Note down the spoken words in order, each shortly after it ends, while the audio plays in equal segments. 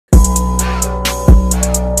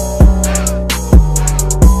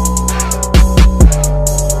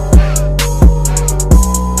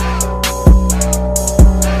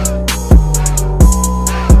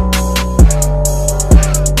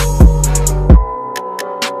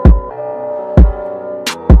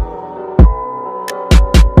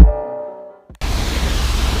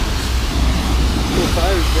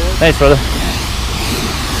Thanks, brother.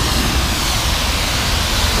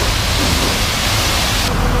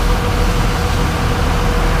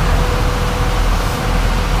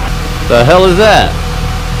 The hell is that?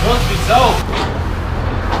 Must be so.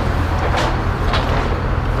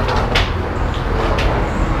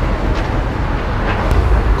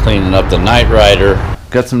 Cleaning up the Night Rider.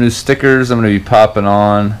 Got some new stickers I'm going to be popping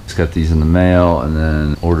on. Just got these in the mail and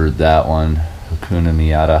then ordered that one. Hakuna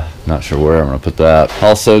Miata. Not sure where I'm going to put that.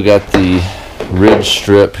 Also got the ridge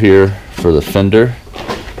strip here for the fender.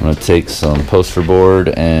 I'm going to take some poster board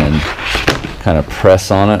and kind of press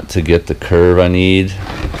on it to get the curve I need.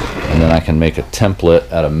 And then I can make a template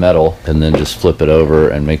out of metal and then just flip it over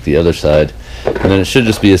and make the other side. And then it should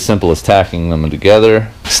just be as simple as tacking them together,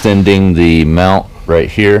 extending the mount right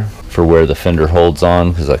here for where the fender holds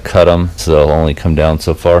on, because I cut them so they'll only come down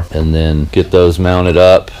so far, and then get those mounted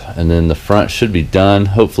up, and then the front should be done.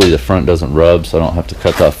 Hopefully the front doesn't rub so I don't have to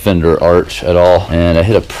cut the fender arch at all. And I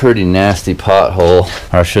hit a pretty nasty pothole,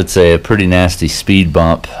 or I should say a pretty nasty speed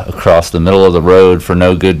bump across the middle of the road for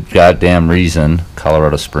no good goddamn reason,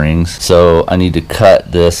 Colorado Springs. So I need to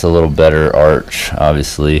cut this a little better arch.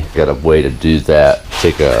 Obviously got a way to do that.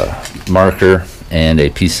 Take a marker and a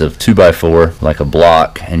piece of 2x4, like a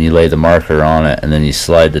block, and you lay the marker on it, and then you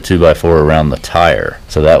slide the 2x4 around the tire.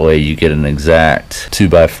 So that way you get an exact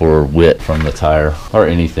 2x4 width from the tire, or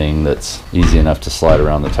anything that's easy enough to slide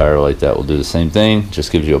around the tire like that will do the same thing.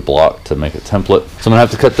 Just gives you a block to make a template. So I'm gonna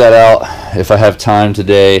have to cut that out. If I have time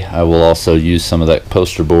today, I will also use some of that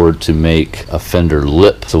poster board to make a fender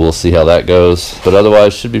lip. So we'll see how that goes. But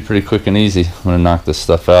otherwise, should be pretty quick and easy. I'm gonna knock this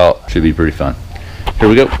stuff out. Should be pretty fun. Here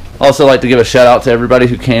we go. Also like to give a shout out to everybody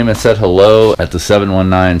who came and said hello at the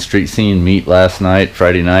 719 Street Scene meet last night,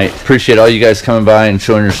 Friday night. Appreciate all you guys coming by and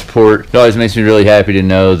showing your support. It always makes me really happy to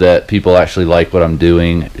know that people actually like what I'm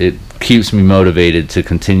doing. It keeps me motivated to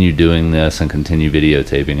continue doing this and continue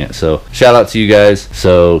videotaping it. So shout out to you guys.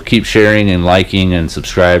 So keep sharing and liking and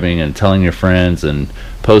subscribing and telling your friends and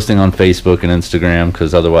posting on Facebook and Instagram,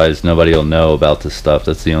 because otherwise nobody will know about this stuff.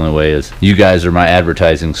 That's the only way, is you guys are my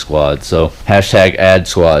advertising squad. So hashtag ad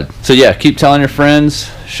squad. So yeah, keep telling your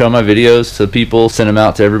friends, show my videos to people, send them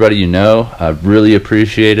out to everybody you know. I really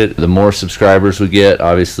appreciate it. The more subscribers we get,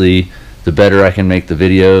 obviously the better I can make the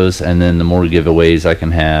videos, and then the more giveaways I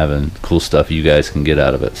can have and cool stuff you guys can get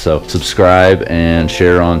out of it. So subscribe and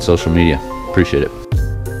share on social media. Appreciate it.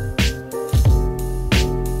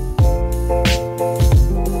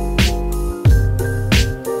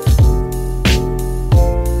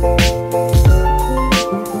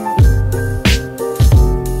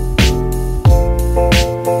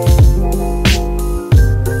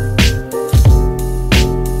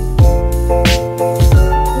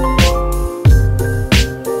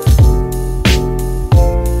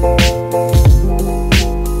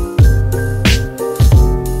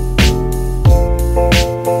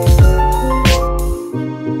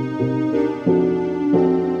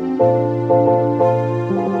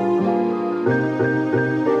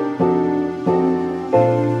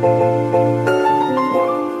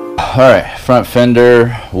 Alright, front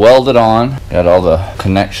fender welded on. Got all the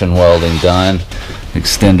connection welding done.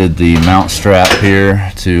 Extended the mount strap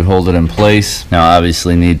here to hold it in place. Now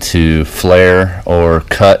obviously need to flare or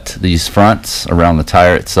cut these fronts around the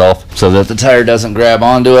tire itself so that the tire doesn't grab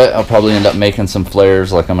onto it. I'll probably end up making some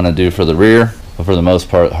flares like I'm going to do for the rear. But for the most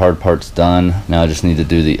part, the hard part's done. Now I just need to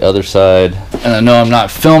do the other side. And I know I'm not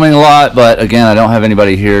filming a lot, but again, I don't have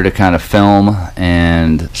anybody here to kind of film,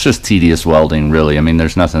 and it's just tedious welding, really. I mean,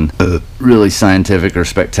 there's nothing really scientific or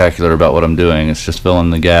spectacular about what I'm doing. It's just filling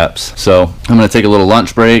the gaps. So I'm going to take a little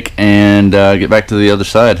lunch break and get back to the other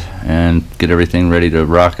side and get everything ready to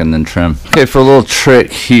rock and then trim. Okay, for a little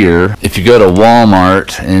trick here, if you go to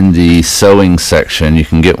Walmart in the sewing section, you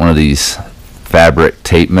can get one of these fabric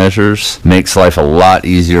tape measures. Makes life a lot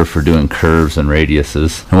easier for doing curves and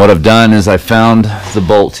radiuses. And what I've done is I found the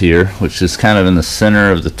bolt here, which is kind of in the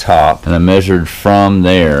center of the top, and I measured from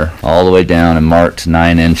there all the way down and marked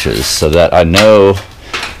 9 inches so that I know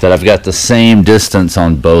that I've got the same distance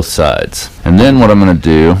on both sides. And then what I'm going to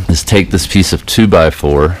do is take this piece of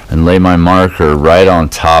 2x4 and lay my marker right on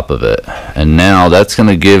top of it. And now that's going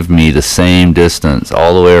to give me the same distance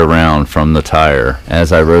all the way around from the tire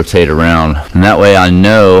as I rotate around. And that way I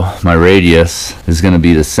know my radius is going to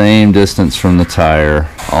be the same distance from the tire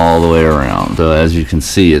all the way around. So as you can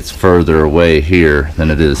see, it's further away here than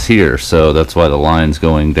it is here. So that's why the line's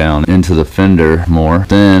going down into the fender more.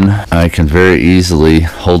 Then I can very easily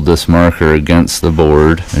hold this marker against the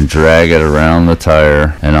board and drag it around the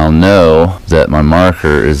tire, and I'll know that my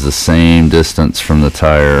marker is the same distance from the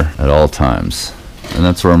tire at all times. And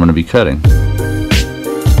that's where I'm going to be cutting.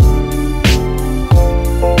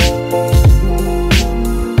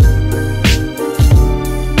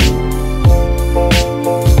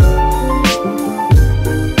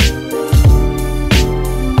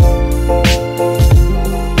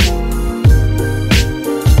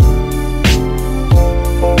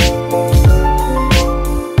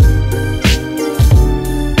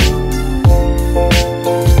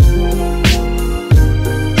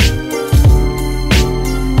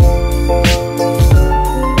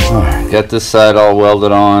 Got this side all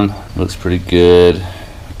welded on. Looks pretty good.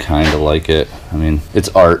 Kind of like it. I mean, it's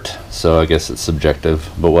art, so I guess it's subjective,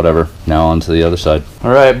 but whatever. Now on to the other side.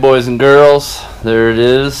 All right, boys and girls, there it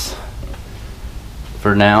is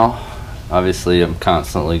for now. Obviously, I'm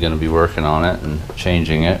constantly going to be working on it and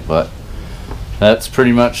changing it, but that's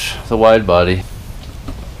pretty much the wide body.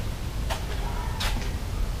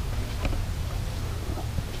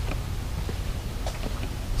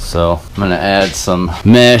 So I'm going to add some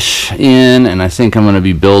mesh in, and I think I'm going to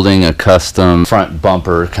be building a custom front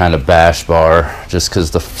bumper kind of bash bar, just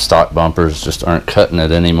because the stock bumpers just aren't cutting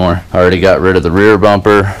it anymore. I already got rid of the rear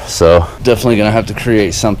bumper, so definitely going to have to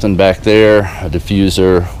create something back there. A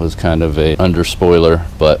diffuser was kind of a under spoiler,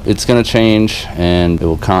 but it's going to change and it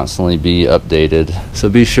will constantly be updated. So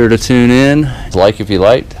be sure to tune in, like if you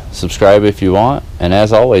liked, subscribe if you want, and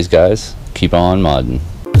as always guys, keep on modding.